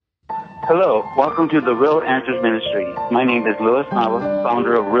Hello, welcome to the Real Answers Ministry. My name is Louis Nava,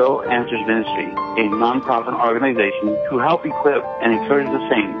 founder of Real Answers Ministry, a nonprofit organization to help equip and encourage the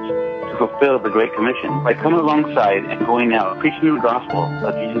saints to fulfill the Great Commission by coming alongside and going out preaching the gospel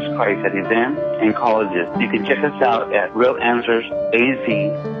of Jesus Christ at events and colleges. You can check us out at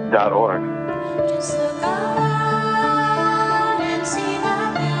realanswersaz.org. Just look out and see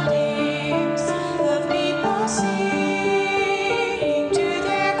the buildings of people sing to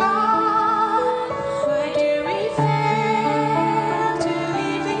their God. Why do we fail to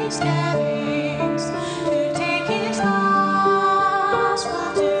leave these gatherings to take His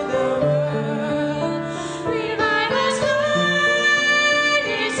gospel to the world? Revive us, Lord,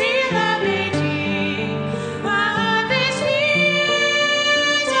 to see the making while harvest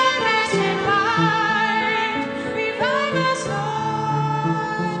fields are rest and light. Revive us,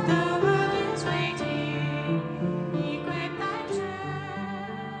 Lord, the world is waiting. Equip thy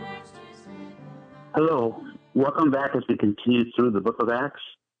church to spread the light. Hello, welcome back as we continue through the book of Acts.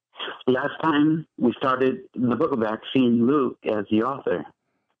 Last time we started the book of Acts seeing Luke as the author.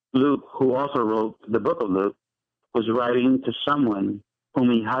 Luke, who also wrote the book of Luke, was writing to someone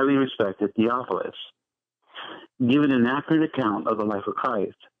whom he highly respected, Theophilus, giving an accurate account of the life of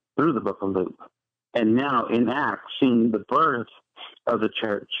Christ through the book of Luke. And now in Acts, seeing the birth of the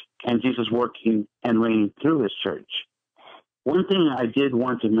church and Jesus working and reigning through his church. One thing I did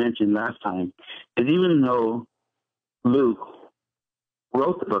want to mention last time is even though Luke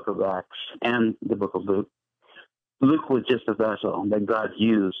wrote the book of Acts and the book of Luke, Luke was just a vessel that God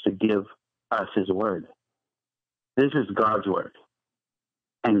used to give us his word. This is God's word,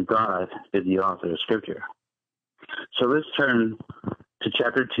 and God is the author of Scripture. So let's turn to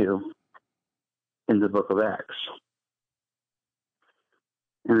chapter 2 in the book of Acts.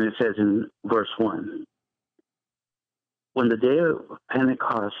 And it says in verse 1, when the day of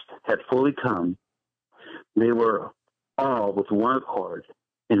Pentecost had fully come, they were all with one accord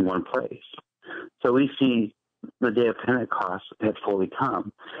in one place. So we see the day of Pentecost had fully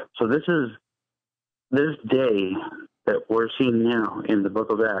come. So this day that we're seeing now in the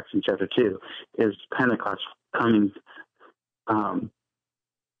book of Acts in chapter 2 is Pentecost coming to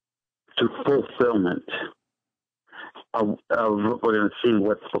fulfillment of we're going to see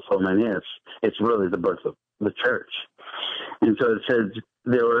what fulfillment is. It's really the birth of the church. And so it says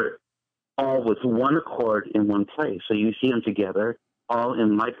they were all with one accord in one place. So you see them together, all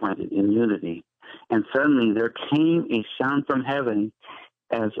in like-minded, in unity. And suddenly there came a sound from heaven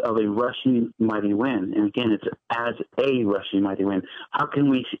as of a rushing mighty wind. And again, it's as a rushing mighty wind. How can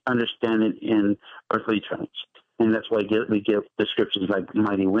we understand it in earthly terms? And that's why we give descriptions like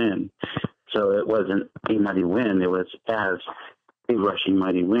mighty wind. So it wasn't a mighty wind, it was as a rushing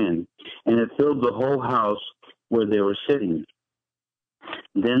mighty wind. And it filled the whole house where they were sitting.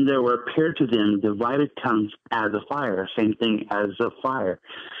 Then there appeared to them divided tongues as a fire, same thing as a fire.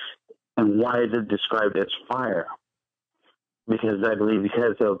 And why is it described as fire? Because I believe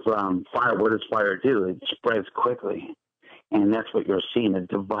because of fire, what does fire do? It spreads quickly. And that's what you're seeing, a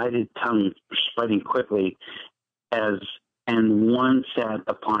divided tongue spreading quickly, and one sat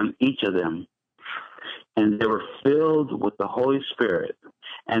upon each of them. And they were filled with the Holy Spirit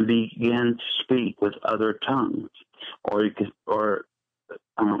and began to speak with other tongues, or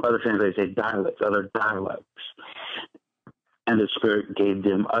other things they say dialects, other dialects. And the Spirit gave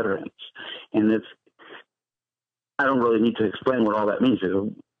them utterance. And I don't really need to explain what all that means.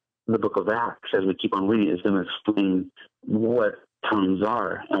 The book of Acts, as we keep on reading, is going to explain what tongues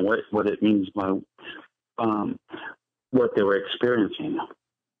are and what it means by what they were experiencing.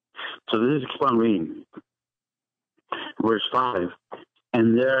 So this is keep on reading. Verse 5,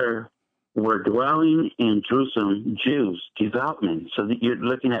 and there were dwelling in Jerusalem Jews, devout men. So that you're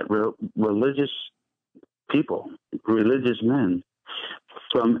looking at religious people, religious men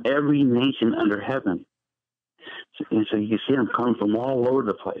from every nation under heaven. And so you see them coming from all over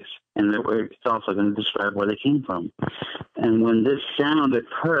the place. And it's also going to describe where they came from. And when this sound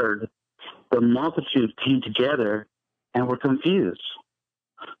occurred, the multitude came together and were confused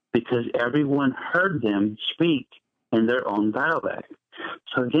because everyone heard them speak in their own dialect.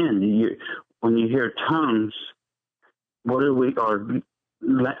 So again, when you hear tongues, what are we, or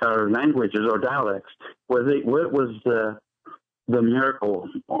languages or dialects? What was the miracle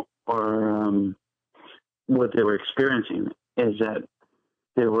or what they were experiencing is that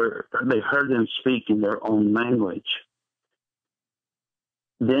they heard them speak in their own language.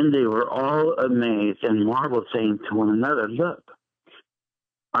 Then they were all amazed and marveled, saying to one another, look,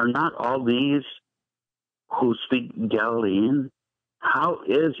 are not all these who speak Galilean? How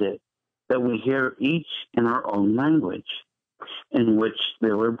is it that we hear each in our own language in which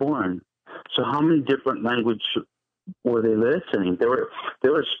they were born? So how many different languages were they listening? They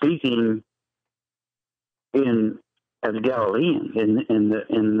were speaking in as Galileans in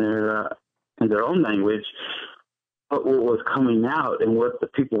their own language, but what was coming out and what the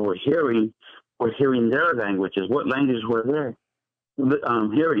people were hearing their languages. What languages were they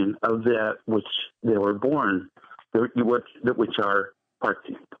hearing of that which they were born, which are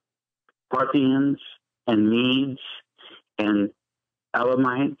Parthians and Medes and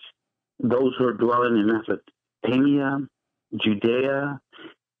Elamites, those who are dwelling in Mesopotamia, Judea,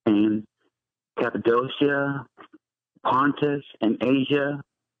 and Cappadocia, Pontus and Asia,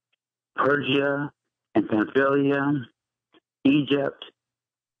 Persia and Pamphylia, Egypt,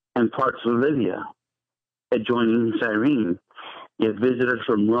 and parts of Libya, adjoining Cyrene. Yet visitors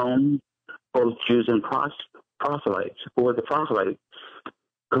from Rome, both Jews and proselytes, who were the proselytes,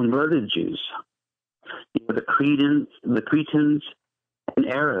 converted Jews. The Cretans and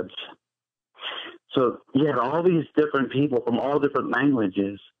Arabs. So you had all these different people from all different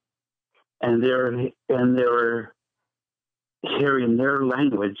languages, and they were hearing their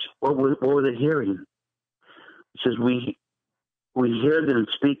language. What were they hearing? It says we hear them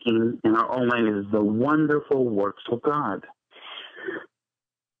speaking in our own language the wonderful works of God.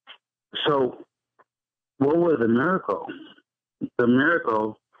 So what was the miracle? The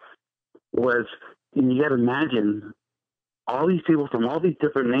miracle was, you got to imagine, all these people from all these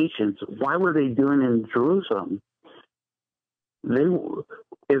different nations. Why were they doing it in Jerusalem?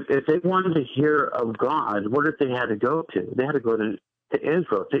 If they wanted to hear of God, what did they had to go to? They had to go to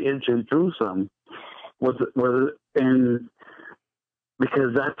Israel, to Jerusalem, and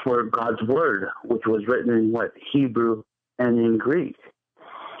because that's where God's word, which was written in Hebrew and in Greek.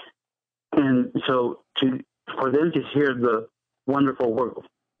 And so for them to hear the wonderful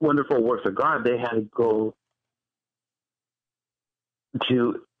works of God, they had to go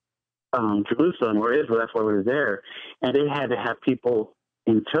to Jerusalem or Israel. That's why we were there, and they had to have people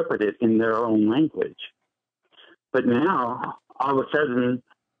interpret it in their own language. But now, all of a sudden,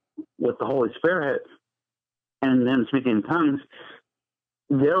 with the Holy Spirit and them speaking in tongues,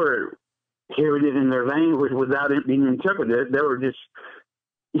 they were hearing it in their language without it being interpreted. They were just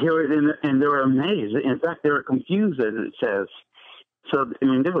hearing it, and they were amazed. In fact, they were confused, as it says. So, I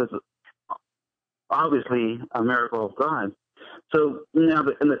mean, it was obviously a miracle of God. So now,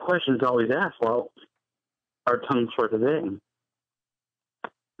 the question is always asked, well, are tongues for today?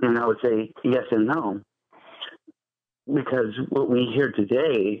 And I would say yes and no. Because what we hear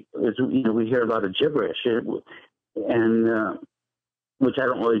today is, we hear a lot of gibberish, and which I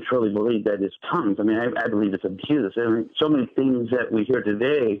don't really truly believe that is tongues. I mean, I believe it's abuse. I mean, so many things that we hear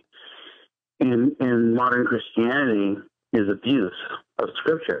today in modern Christianity is abuse of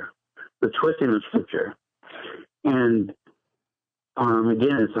Scripture, the twisting of Scripture. And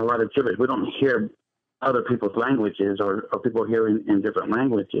again, it's a lot of gibberish. We don't hear other people's languages or people hearing in different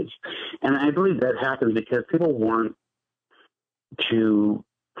languages. And I believe that happens because people want to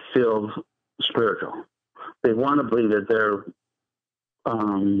feel spiritual. They want to believe that they're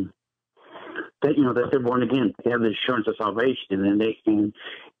that they're born again. They have the assurance of salvation,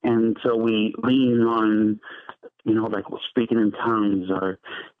 and so we lean on, like speaking in tongues, or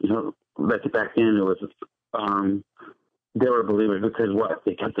like back then it was they were believers because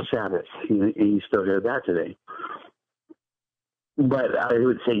they kept the Sabbath, and you still hear that today. But I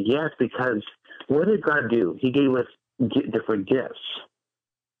would say yes, because what did God do? He gave us different gifts,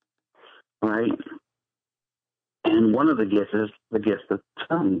 right? And one of the gifts is the gift of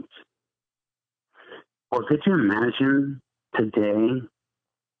tongues. Well, could you imagine today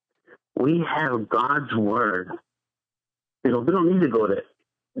we have God's word? We don't need to go to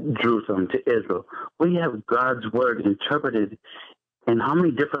Jerusalem, to Israel. We have God's word interpreted in how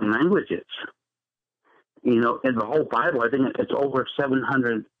many different languages? In the whole Bible, I think it's over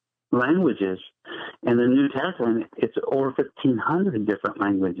 700 languages. In the New Testament, it's over 1,500 different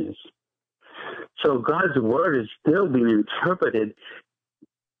languages. So God's word is still being interpreted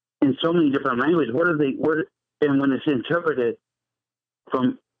in so many different languages. And when it's interpreted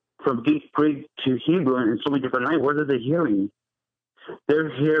from Greek to Hebrew and in so many different languages, what are they hearing? They're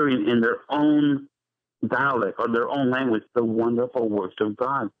hearing in their own dialect or their own language the wonderful works of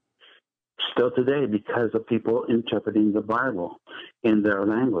God. Still today, because of people interpreting the Bible in their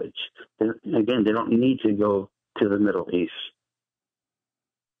language. Again, they don't need to go to the Middle East.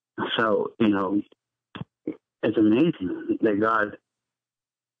 So, it's amazing that God,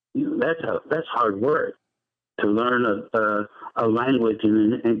 that's hard work to learn a language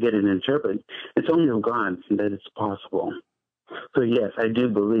and get it interpreted. It's only of God that it's possible. So yes, I do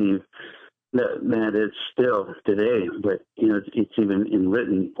believe that it's still today, but it's even in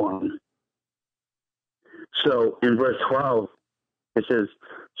written form. So in verse 12, it says,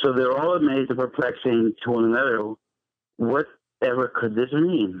 so they're all amazed and perplexed, saying to one another, whatever could this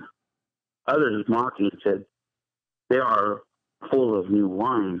mean? Others mocking said, they are full of new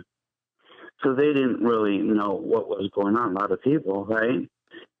wine. So they didn't really know what was going on, a lot of people, right?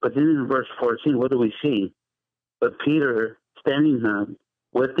 But then in verse 14, what do we see? But Peter, standing up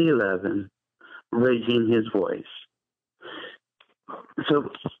with the 11, raising his voice. So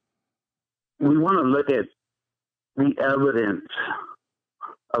we want to look at the evidence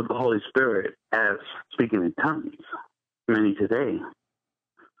of the Holy Spirit as speaking in tongues, many today.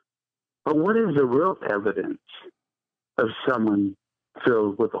 But what is the real evidence of someone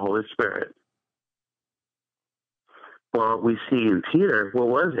filled with the Holy Spirit? Well, we see in Peter, what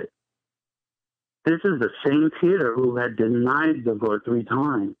was it? This is the same Peter who had denied the Lord 3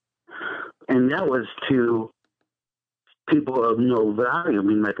 times. And that was to people of no value, I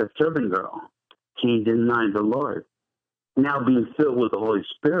mean, like a servant girl. He denied the Lord. Now being filled with the Holy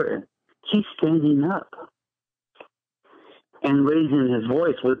Spirit, he's standing up and raising his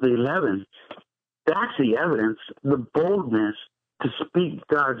voice with the 11. That's the evidence, the boldness to speak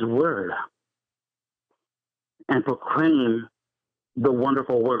God's word and proclaim the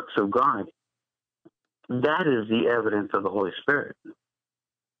wonderful works of God. That is the evidence of the Holy Spirit.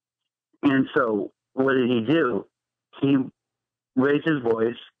 And so what did he do? He raised his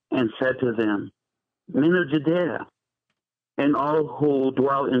voice and said to them, men of Judea and all who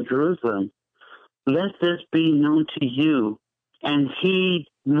dwell in Jerusalem, let this be known to you and heed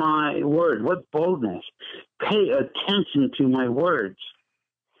my word. What boldness. Pay attention to my words.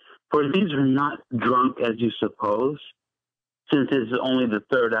 For these are not drunk as you suppose, since it's only the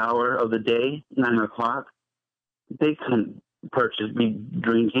 3rd hour of the day, 9 o'clock. They couldn't be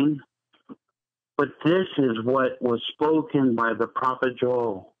drinking. But this is what was spoken by the prophet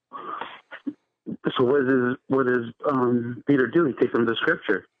Joel. So what does Peter do? He takes them to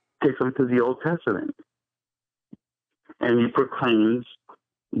Scripture, takes them to the Old Testament, and he proclaims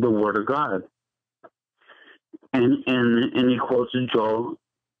the Word of God. And he quotes Joel,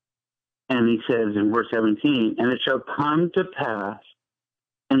 and he says in verse 17, and it shall come to pass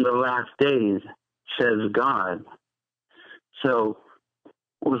in the last days, says God. So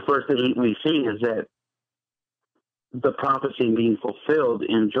the first thing we see is that the prophecy being fulfilled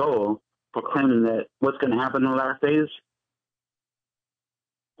in Joel, proclaiming that what's going to happen in the last days?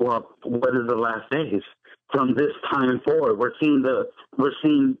 Well, what is the last days? From this time forward, we're seeing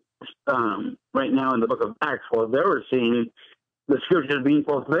right now in the book of Acts, well, they were seeing the scriptures being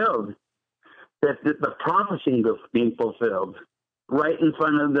fulfilled, that the prophecy being fulfilled right in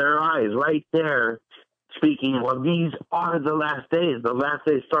front of their eyes, right there, speaking, well, these are the last days. The last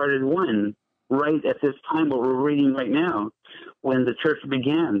days started when? Right at this time, what we're reading right now, when the church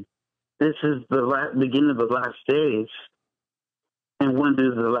began. This is the beginning of the last days. And when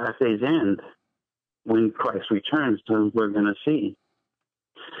do the last days end? When Christ returns, so we're going to see.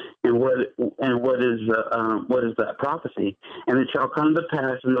 And what is that prophecy? And it shall come to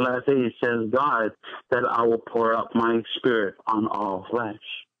pass in the last days, says God, that I will pour out my spirit on all flesh.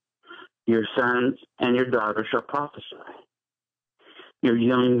 Your sons and your daughters shall prophesy. Your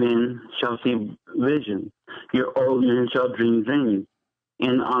young men shall see vision. Your old men shall dream dreams.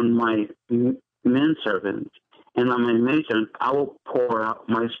 And on my men servants and on my maidservants, I will pour out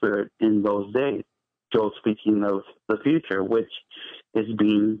my spirit in those days. Joel speaking of the future, which is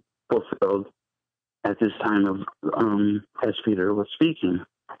being fulfilled at this time of, as Peter was speaking,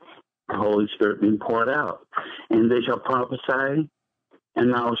 the Holy Spirit being poured out. And they shall prophesy,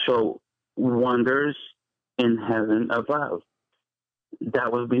 and I will show wonders in heaven above.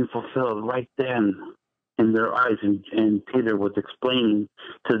 That was being fulfilled right then in their eyes, and Peter was explaining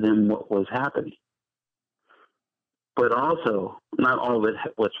to them what was happening. But also, not all of it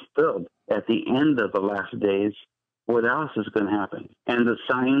was fulfilled. At the end of the last days, what else is going to happen? And the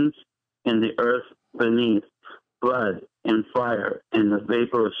signs in the earth beneath, blood and fire and the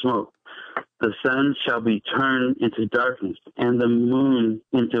vapor of smoke. The sun shall be turned into darkness and the moon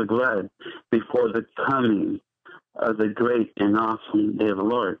into blood before the coming of the great and awesome day of the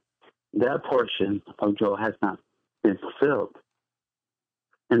Lord. That portion of Joel has not been fulfilled.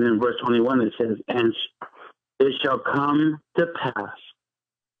 And then verse 21, it says, and it shall come to pass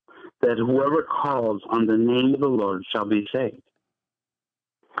that whoever calls on the name of the Lord shall be saved.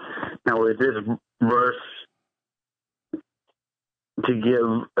 Now, with this verse to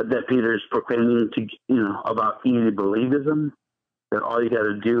give that Peter is proclaiming to, about easy believism, that all you got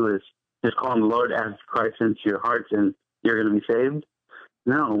to do is just call on the Lord, ask Christ into your hearts, and you're going to be saved.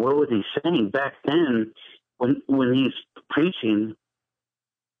 No, what was he saying back then when he's preaching?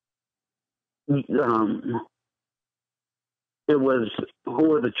 it was, who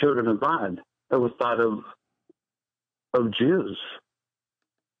were the children of God? It was thought of Jews,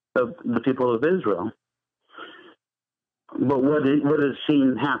 of the people of Israel. But what is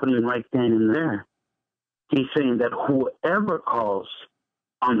seen happening right then and there? He's saying that whoever calls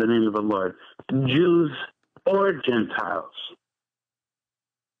on the name of the Lord, Jews or Gentiles,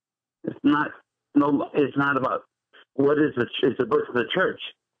 it's not about what is it's the birth of the church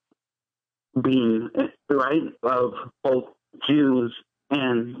being right of both Jews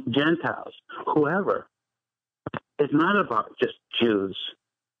and Gentiles, whoever. It's not about just Jews.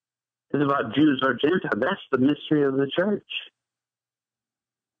 It's about Jews or Gentiles. That's the mystery of the church.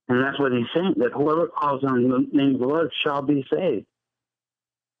 And that's what he's saying, that whoever calls on the name of the Lord shall be saved.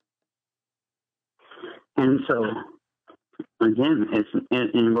 And so, again,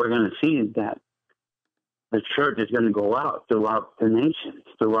 and we're going to see that the church is going to go out throughout the nations,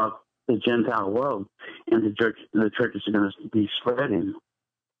 throughout the Gentile world, and the church is going to be spreading.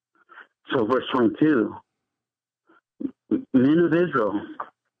 So verse 22, men of Israel,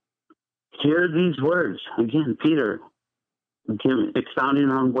 hear these words. Again, Peter, expounding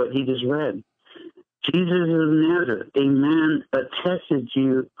on what he just read. Jesus of Nazareth, a man attested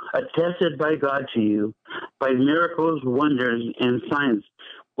by God to you, by miracles, wonders, and signs,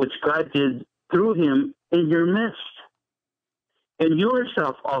 which God did through him in your midst. And you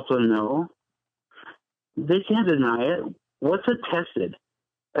yourself also know, they can't deny it. What's attested?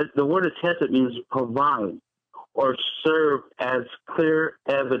 The word attested means provide or serve as clear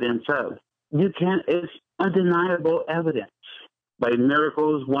evidence of. You can't, it's undeniable evidence by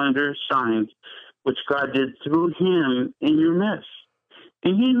miracles, wonders, signs, which God did through him in your midst.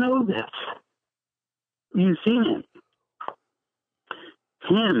 And you know this. You've seen it.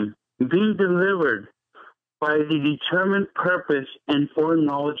 Him being delivered by the determined purpose and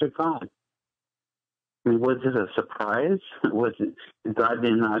foreknowledge of God. I mean, was it a surprise? Was it God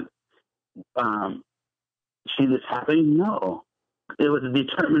did not see this happening? No. It was a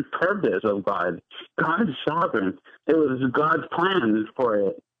determined purpose of God. God is sovereign. It was God's plan for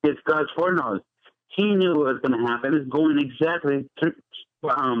it. It's God's foreknowledge. He knew what was going to happen. It's going exactly through,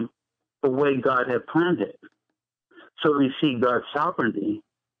 the way God had planned it. So we see God's sovereignty.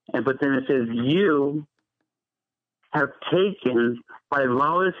 But then it says, you have taken by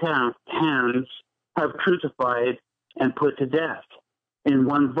lawless hands, have crucified and put to death. In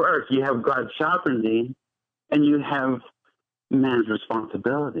one verse, you have God's sovereignty and you have man's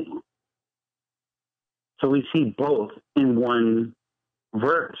responsibility. So we see both in one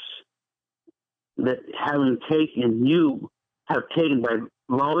verse. That having taken, you have taken by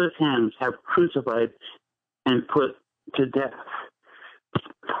lawless hands, have crucified and put to death.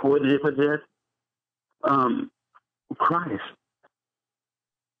 What did they put to death? Christ.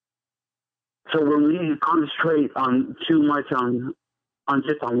 So when we concentrate on too much on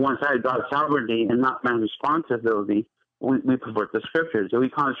one side, God's sovereignty and not man's responsibility, we pervert the scriptures. So we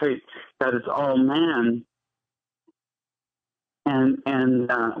concentrate that it's all man, and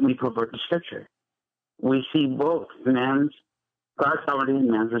we pervert the scripture. We see both God's sovereignty and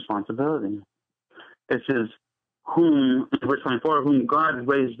man's responsibility. It says, whom, verse 24, whom God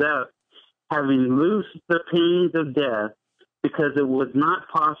raised up, having loosed the pains of death, because it was not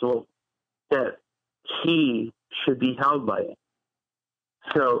possible that he should be held by it.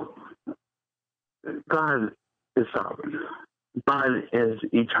 So, God is sovereign. God is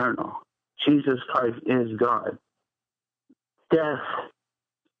eternal. Jesus Christ is God. Death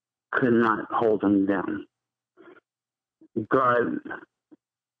could not hold him down. God,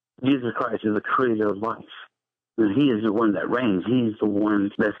 Jesus Christ is the creator of life. And he is the one that reigns. He's the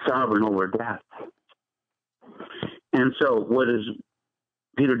one that's sovereign over death. And so what does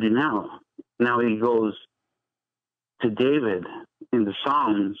Peter do now? Now he goes to David in the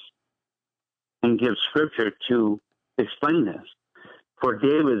Psalms and gives scripture to explain this. For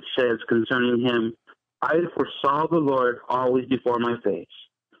David says concerning him, I foresaw the Lord always before my face,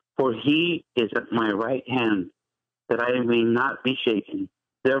 for he is at my right hand, that I may not be shaken.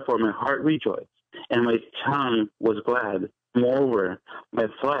 Therefore my heart rejoiced, and my tongue was glad. Moreover, my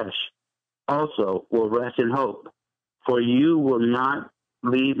flesh also will rest in hope. For you will not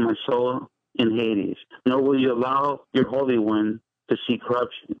leave my soul in Hades, nor will you allow your Holy One to see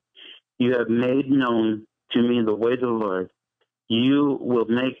corruption. You have made known to me the way of the Lord. You will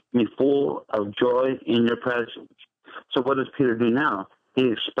make me full of joy in your presence. So what does Peter do now? He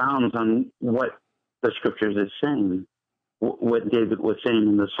expounds on what the scriptures is saying, what David was saying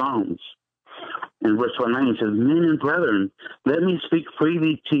in the Psalms. In verse 29, he says, men and brethren, let me speak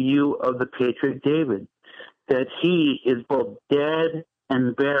freely to you of the patriarch David, that he is both dead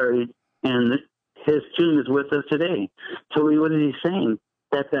and buried, and his tomb is with us today. So what is he saying?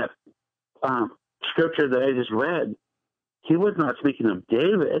 That scripture that I just read, he was not speaking of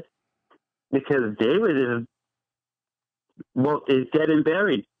David, because David is dead and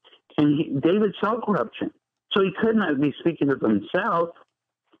buried, and David saw corruption, so he could not be speaking of himself.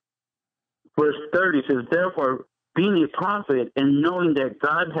 Verse 30 says, therefore, being a prophet and knowing that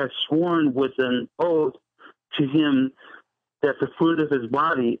God has sworn with an oath to him that the fruit of his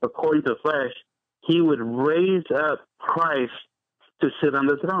body, according to flesh, he would raise up Christ to sit on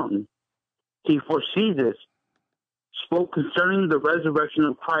the throne. He foresees this, spoke concerning the resurrection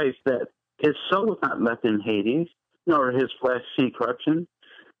of Christ, that his soul was not left in Hades, nor his flesh see corruption.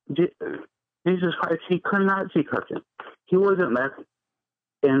 Jesus Christ, he could not see corruption. He wasn't left,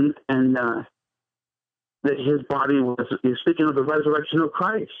 and that his body is speaking of the resurrection of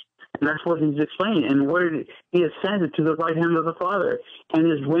Christ. And that's what he's explaining. And where he ascended to the right hand of the Father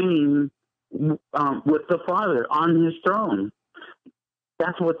and is reigning with the Father on his throne.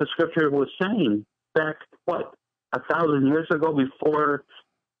 That's what the scripture was saying back, 1,000 years ago, before,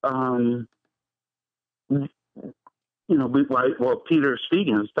 Peter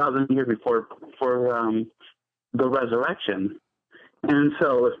speaking, 1,000 years before the resurrection. And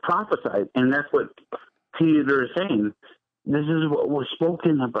so it's prophesied, and that's what Peter is saying. This is what was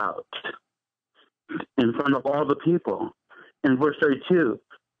spoken about in front of all the people. In verse 32,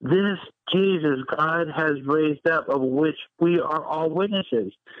 this Jesus God has raised up, of which we are all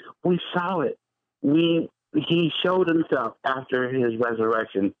witnesses. We saw it. He showed himself after his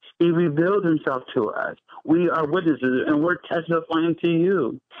resurrection. He revealed himself to us. We are witnesses, and we're testifying to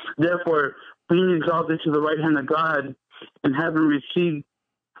you. Therefore, being exalted to the right hand of God, and having received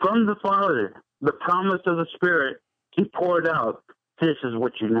from the Father the promise of the Spirit, he poured out. This is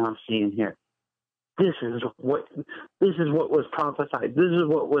what you now see and hear. This is what was prophesied. This is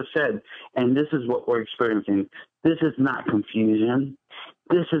what was said, and this is what we're experiencing. This is not confusion.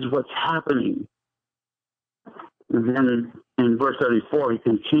 This is what's happening. And then in verse 34, he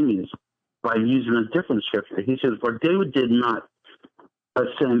continues by using a different scripture. He says, for David did not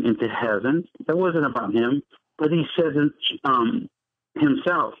ascend into heaven. That wasn't about him. But he said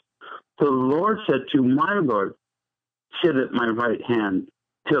himself, the Lord said to my Lord, sit at my right hand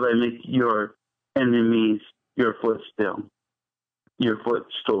till I make your enemies your footstool.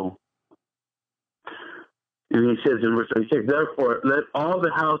 And he says in verse 36, therefore, let all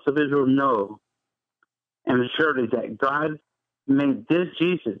the house of Israel know, and surely that God made this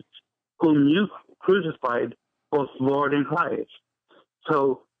Jesus, whom you crucified, both Lord and Christ.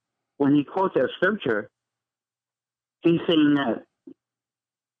 So when he quotes that scripture, he's saying that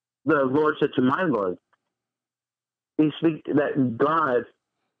the Lord said to my Lord. He speaks that God,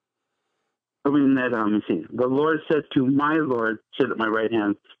 the Lord said to my Lord, sit at my right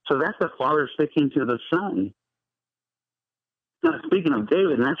hand. So that's the Father speaking to the Son. Now, speaking of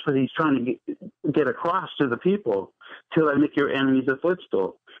David, and that's what he's trying to get across to the people, till I make your enemies a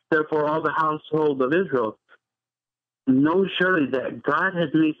footstool. Therefore, all the household of Israel know surely that God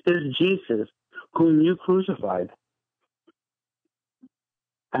has made this Jesus, whom you crucified.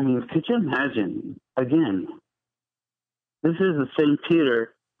 I mean, could you imagine, again, this is the same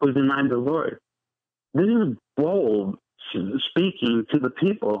Peter who denied the Lord. This is bold speaking to the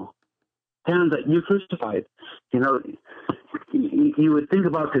people, telling that you crucified. You would think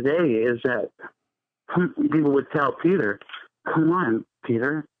about today is that people would tell Peter, come on,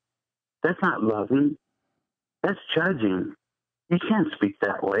 Peter, that's not loving. That's judging. You can't speak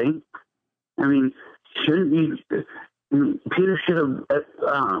that way. I mean, shouldn't you? Peter should have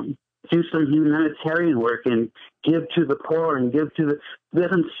do some humanitarian work and give to the poor and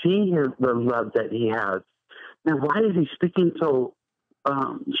let them see the love that he has. Now, why is he speaking so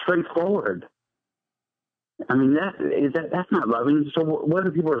straightforward? I mean, that's not loving. So what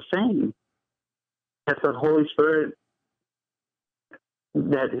are people saying? That the Holy Spirit,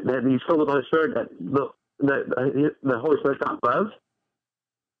 that he's filled with the Holy Spirit, that the Holy Spirit's not love?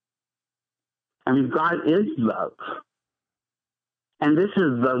 I mean, God is love. And this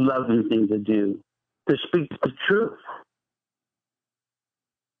is the loving thing to do, to speak the truth.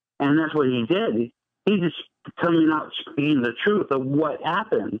 And that's what he did. He just coming out speaking the truth of what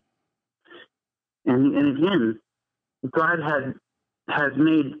happened. And again, God has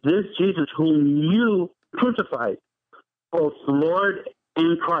made this Jesus whom you crucified, both Lord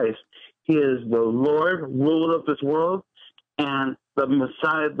and Christ. He is the Lord, ruler of this world, and the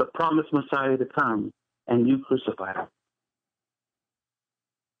Messiah, the promised Messiah to come, and you crucified him.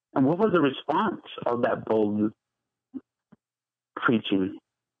 And what was the response of that bold preaching?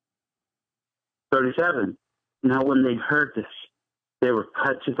 37. Now when they heard this, they were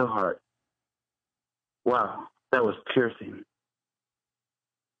cut to the heart Wow, that was piercing.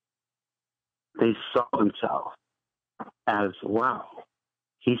 They saw themselves as, wow,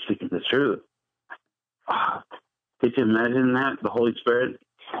 he's speaking the truth. Ah, could you imagine that? The Holy Spirit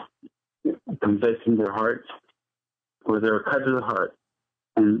convicting their hearts, where they were cut to the heart,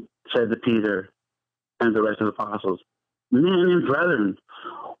 and said to Peter and the rest of the apostles, men and brethren,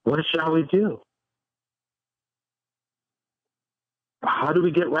 what shall we do? How do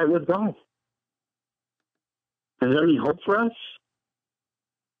we get right with God? Is there any hope for us?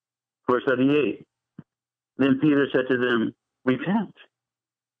 Verse 38. Then Peter said to them, repent,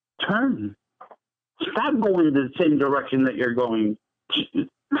 turn. Stop going the same direction that you're going.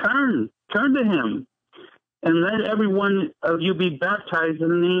 Turn to him. And let every one of you be baptized in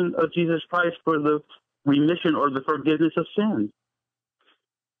the name of Jesus Christ for the remission or the forgiveness of sins.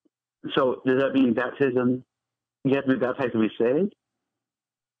 So does that mean baptism? You have to be baptized to be saved?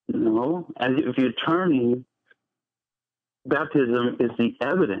 No. As if you're turning, baptism is the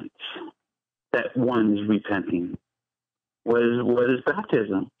evidence that one is repenting. What is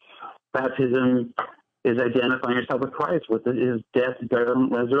baptism? Baptism is identifying yourself with Christ, with his death, burial,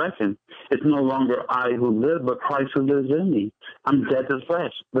 and resurrection. It's no longer I who live, but Christ who lives in me. I'm dead to the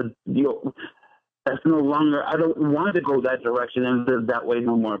flesh. But that's no longer, I don't want to go that direction and live that way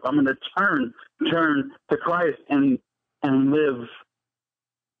no more. I'm going to turn to Christ and live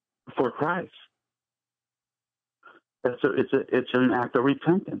for Christ. It's an act of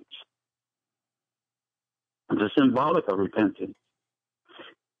repentance. It's a symbolic of repentance.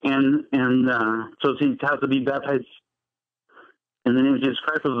 And so he has to be baptized in the name of Jesus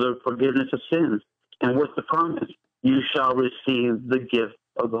Christ for the forgiveness of sins. And what's the promise? You shall receive the gift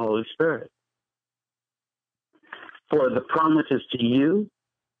of the Holy Spirit. For the promise is to you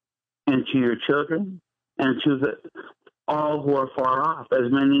and to your children and to all who are far off,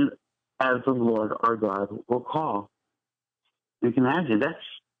 as many as the Lord our God will call. You can imagine, that's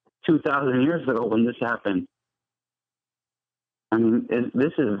 2,000 years ago when this happened. I mean,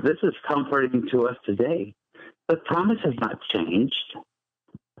 this is comforting to us today. The promise has not changed.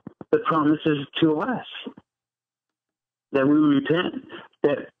 The promise is to us that we repent,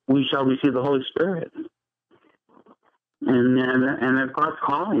 that we shall receive the Holy Spirit, and that God's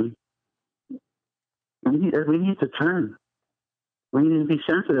calling. We need to turn. We need to be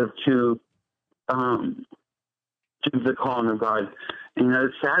sensitive to the calling of God. And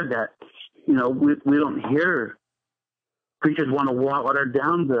it's sad that we don't hear. Preachers want to water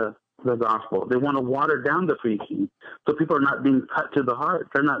down the gospel. They want to water down the preaching. So people are not being cut to the heart.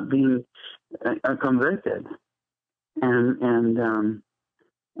 They're not being convicted. And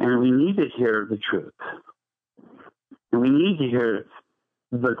we need to hear the truth. And we need to hear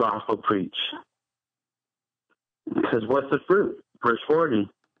the gospel preached. Because what's the fruit? Verse 40.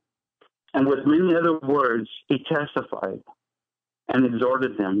 And with many other words, he testified and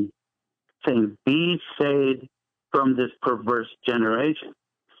exhorted them, saying, be saved from this perverse generation.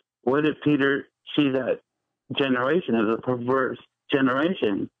 What did Peter see that generation as? A perverse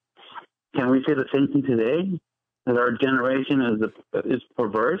generation. Can we say the same thing today? That our generation is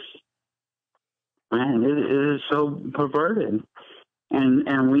perverse? Man, it is so perverted.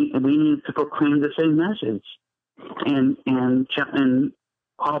 And we need to proclaim the same message and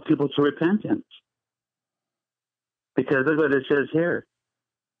call people to repentance. Because look what it says here.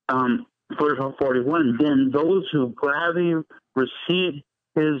 Verse 41, then those who gladly received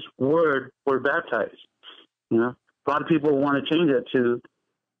his word were baptized. A lot of people want to change it to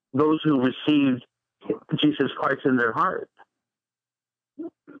those who received Jesus Christ in their heart.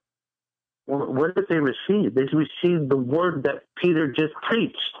 Well, what did they receive? They received the word that Peter just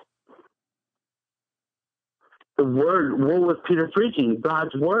preached. The word, what was Peter preaching?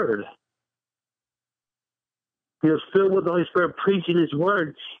 God's word. He was filled with the Holy Spirit preaching his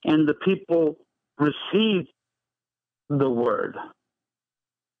word, and the people received the word.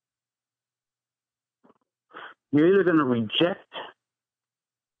 You're either going to reject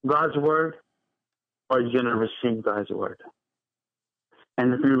God's word or you're going to receive God's word.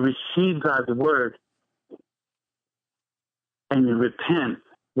 And if you receive God's word and you repent,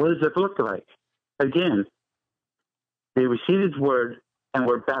 what does it look like? Again, they received his word and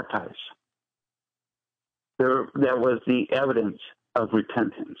were baptized. That was the evidence of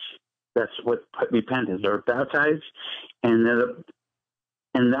repentance. That's what repentance. They were baptized, and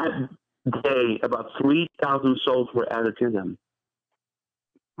that day, about 3,000 souls were added to them.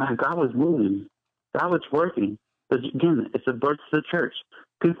 Man, God was moving. God was working. But again, it's the birth of the church.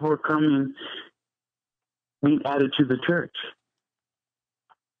 People were coming, being added to the church.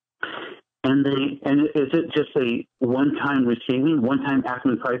 And is it just a one-time receiving, one-time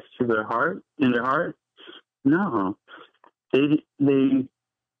asking Christ in their heart? No, it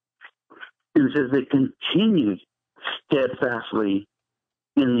says they continued steadfastly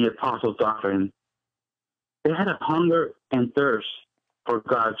in the apostles' doctrine. They had a hunger and thirst for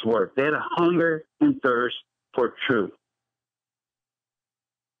God's word. They had a hunger and thirst for truth.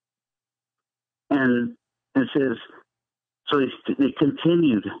 And it says, so they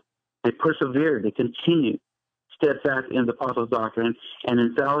continued, they persevered, they continued steadfast in the apostles' doctrine and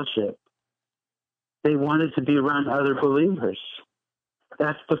in fellowship. They wanted to be around other believers.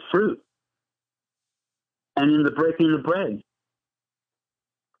 That's the fruit. And in the breaking of bread.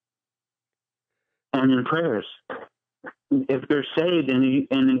 And in prayers. If you're saved and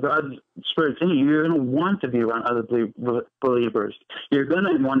in God's Spirit's in you, you're going to want to be around other believers. You're going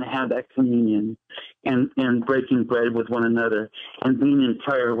to want to have that communion and breaking bread with one another and being in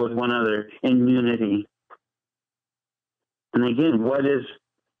prayer with one another in unity. And again,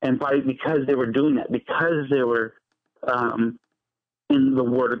 because they were doing that, because they were in the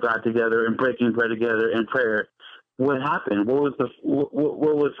Word of God together and breaking bread together in prayer, what happened? What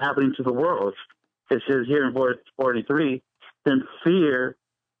was happening to the world? It says here in verse 43, then fear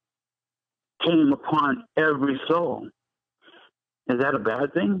came upon every soul. Is that a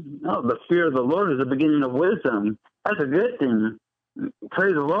bad thing? No, the fear of the Lord is the beginning of wisdom. That's a good thing.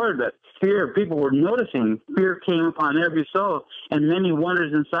 Praise the Lord that people were noticing. Fear came upon every soul, and many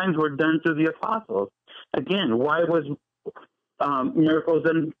wonders and signs were done through the apostles. Again, why was miracles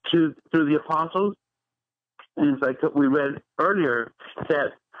done through the apostles? And it's like we read earlier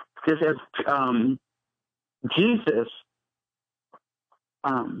that just as Jesus,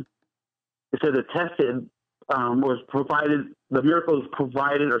 it said attested, was provided, the miracles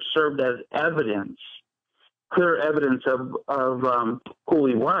provided or served as evidence, clear evidence of who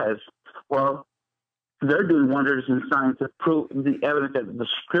he was. Well, they're doing wonders and signs to prove the evidence that the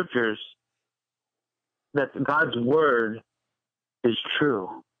scriptures, that God's word is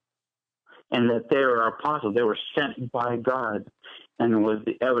true. And that they are apostles. They were sent by God, and it was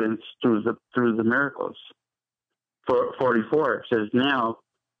the evidence through the miracles. For 44 says, now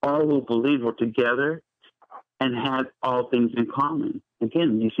all who believed were together and had all things in common.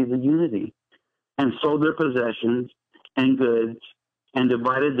 Again, you see the unity. And sold their possessions and goods and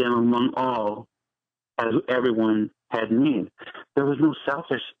divided them among all as everyone had need. There was no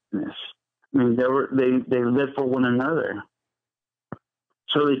selfishness. I mean, they lived for one another.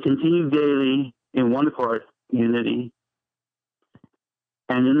 So they continued daily in one accord, unity,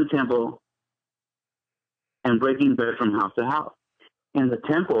 and in the temple, and breaking bread from house to house. And the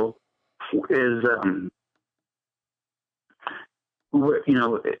temple is,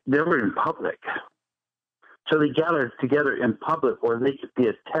 they were in public. So they gathered together in public where they could be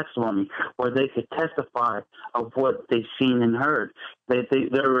a testimony, where they could testify of what they've seen and heard. They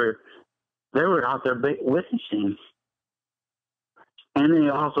were out there witnessing. And they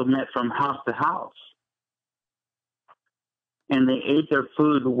also met from house to house. And they ate their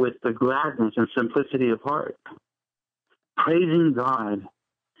food with the gladness and simplicity of heart, praising God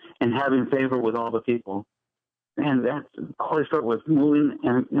and having favor with all the people. And that Holy Spirit was moving.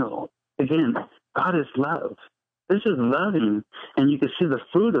 And, again, God is love. This is loving. And you can see the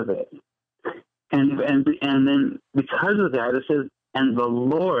fruit of it. And then because of that, it says, and the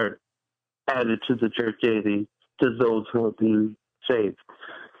Lord added to the church daily to those who are being saved.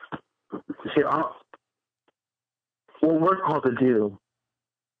 See, what we're called to do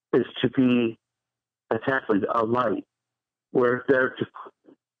is to be a chaplain, a light. We're there to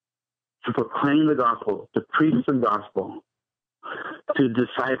proclaim the gospel, to preach the gospel, to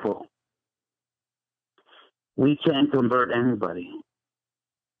disciple. We can't convert anybody.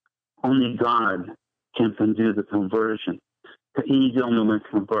 Only God can do the conversion. He's the only one to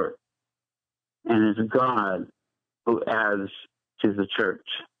convert. And it's God who adds to the church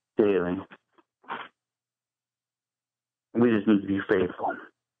daily. We just need to be faithful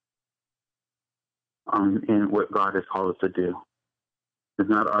in what God has called us to do. It's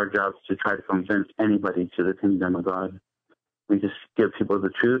not our job to try to convince anybody to the kingdom of God. We just give people the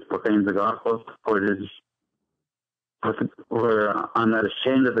truth, proclaim the gospel, for it is. I'm not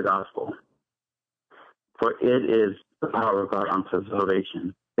ashamed of the gospel, for it is the power of God unto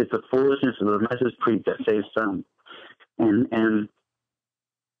salvation. It's the foolishness of the message preached that saves some. And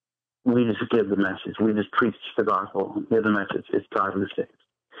we just give the message. We just preach the gospel, give the message. It's God who saves.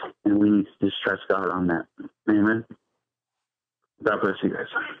 And we need to just trust God on that. Amen. God bless you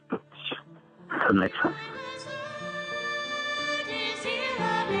guys. Until next time.